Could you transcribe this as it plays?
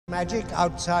Magic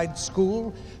outside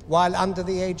school while under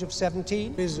the age of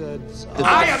 17? Wizards.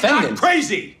 I am not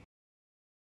crazy!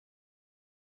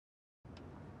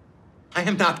 I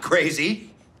am not crazy.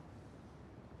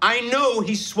 I know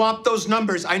he swapped those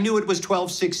numbers. I knew it was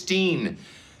 1216.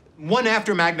 One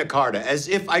after Magna Carta, as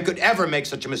if I could ever make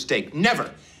such a mistake.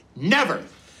 Never. Never.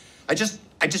 I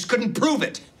just couldn't prove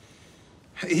it.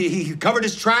 He covered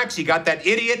his tracks. He got that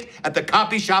idiot at the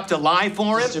copy shop to lie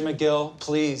for him. Mr. McGill,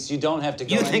 please, you don't have to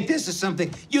go. You think this is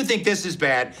something? You think this is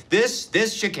bad?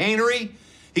 This chicanery?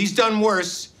 He's done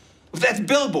worse. That's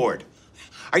billboard.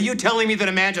 Are you telling me that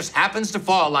a man just happens to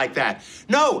fall like that?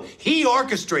 No, he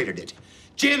orchestrated it.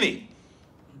 Jimmy.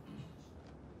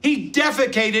 He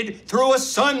defecated through a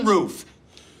sunroof.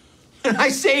 And I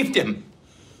saved him.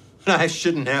 And I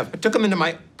shouldn't have. I took him into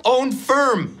my own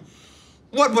firm.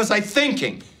 What was I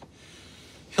thinking?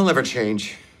 He'll never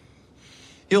change.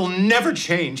 He'll never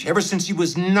change. Ever since he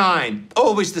was 9,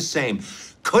 always the same.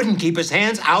 Couldn't keep his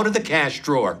hands out of the cash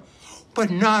drawer.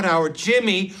 But not our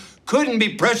Jimmy. Couldn't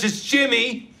be precious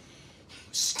Jimmy.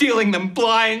 Stealing them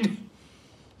blind.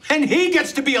 And he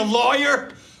gets to be a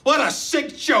lawyer? What a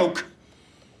sick joke.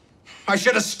 I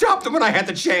should have stopped him when I had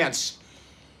the chance.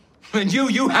 And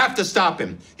you have to stop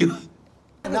him.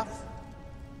 Enough.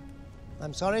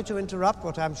 I'm sorry to interrupt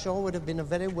what I'm sure would have been a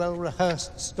very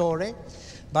well-rehearsed story,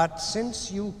 but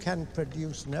since you can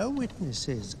produce no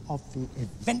witnesses of the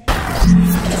event...